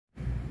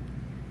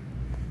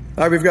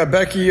All right, we've got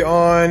Becky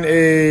on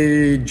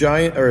a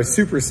giant, or a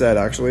superset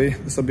actually.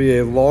 This will be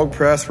a log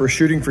press. We're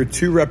shooting for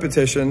 2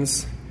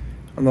 repetitions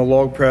on the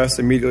log press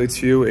immediately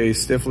to a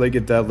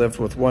stiff-legged deadlift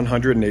with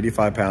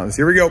 185 pounds.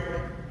 Here we go.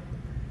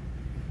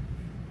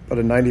 About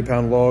a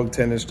 90-pound log,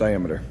 10-inch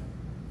diameter.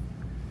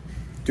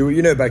 Do what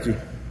you know, Becky.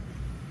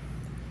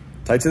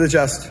 Tight to the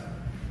chest.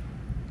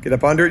 Get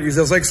up under it, use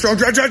those legs, strong,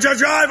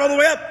 drive, all the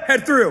way up,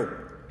 head through,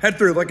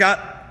 like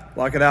that.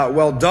 Lock it out,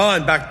 well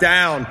done, back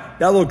down.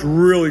 That looked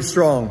really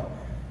strong.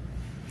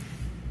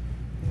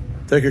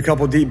 Take a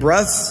couple deep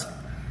breaths.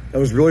 That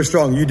was really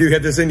strong. You do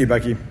have this in you,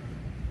 Becky.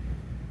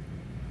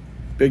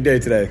 Big day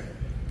today.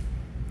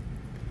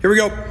 Here we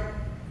go.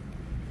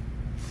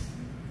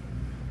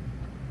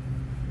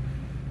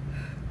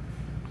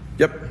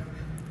 Yep.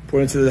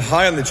 Put into the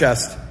high on the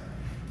chest.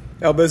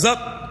 Elbows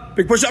up.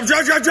 Big push up.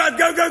 Drive.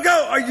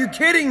 Go. Are you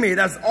kidding me?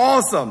 That's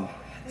awesome.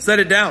 Set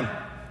it down.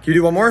 Can you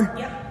do one more?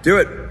 Yep. Do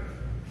it.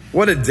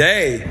 What a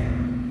day.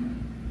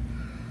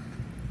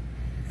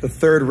 The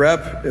 3rd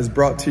rep is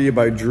brought to you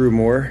by Drew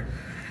Moore.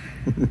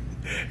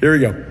 Here we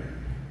go.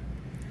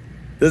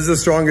 This is the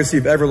strongest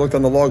you've ever looked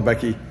on the log,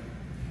 Becky.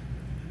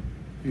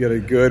 You got a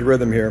good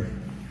rhythm here.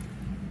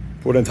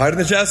 Put in tight in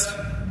the chest.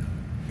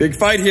 Big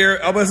fight here.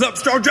 Elbows up.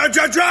 Strong. Drive.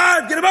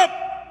 Get him up.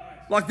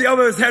 Lock the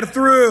elbows. Head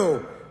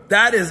through.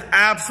 That is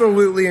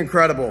absolutely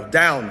incredible.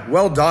 Down.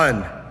 Well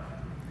done.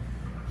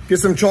 Get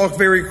some chalk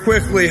very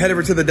quickly. Head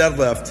over to the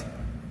deadlift.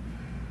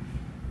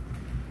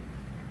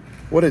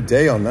 What a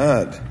day on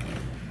that.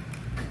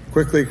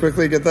 Quickly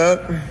get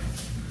that.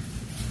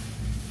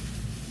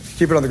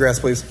 Keep it on the grass,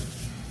 please.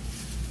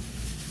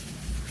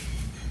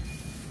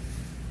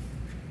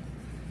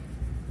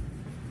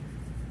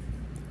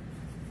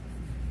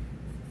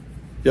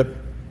 Yep,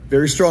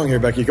 very strong here,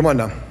 Becky. Come on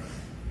now.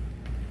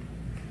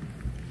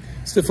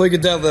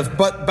 Stiff-legged deadlift,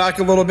 butt back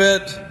a little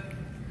bit.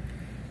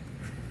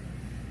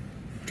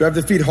 Drive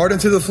the feet hard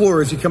into the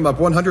floor as you come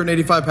up,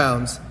 185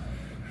 pounds.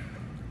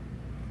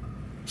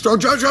 Strong,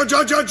 drive, all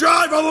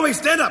the way,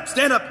 stand up,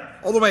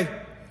 all the way.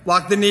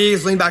 Lock the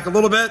knees, lean back a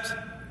little bit.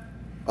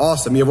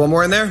 Awesome, you have one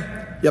more in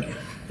there? Yep,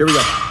 here we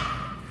go.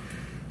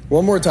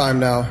 One more time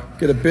now.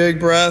 Get a big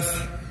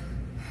breath.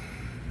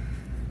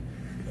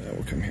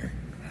 We'll come here.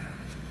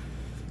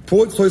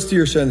 Pull it close to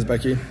your shins,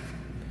 Becky.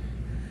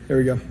 There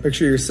we go. Make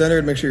sure you're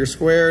centered, make sure you're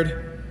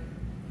squared.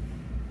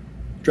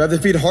 Drive the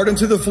feet hard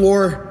into the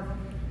floor.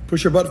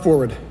 Push your butt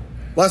forward.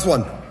 Last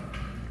one.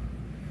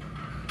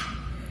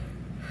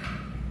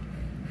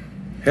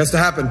 Has to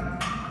happen.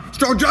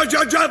 Strong, drive,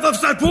 left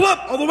side, pull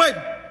up, all the way.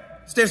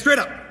 Stand straight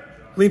up.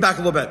 Lean back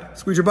a little bit.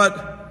 Squeeze your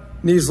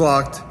butt, knees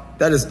locked.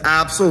 That is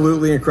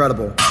absolutely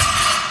incredible.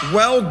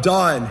 Well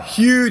done.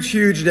 Huge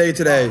day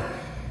today.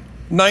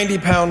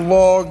 90-pound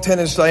log,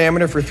 10-inch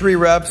diameter for 3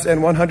 reps,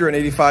 and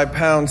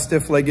 185-pound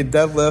stiff-legged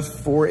deadlift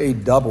for a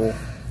double.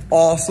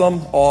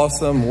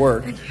 Awesome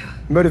work.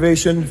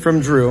 Motivation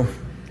from Drew.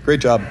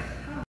 Great job.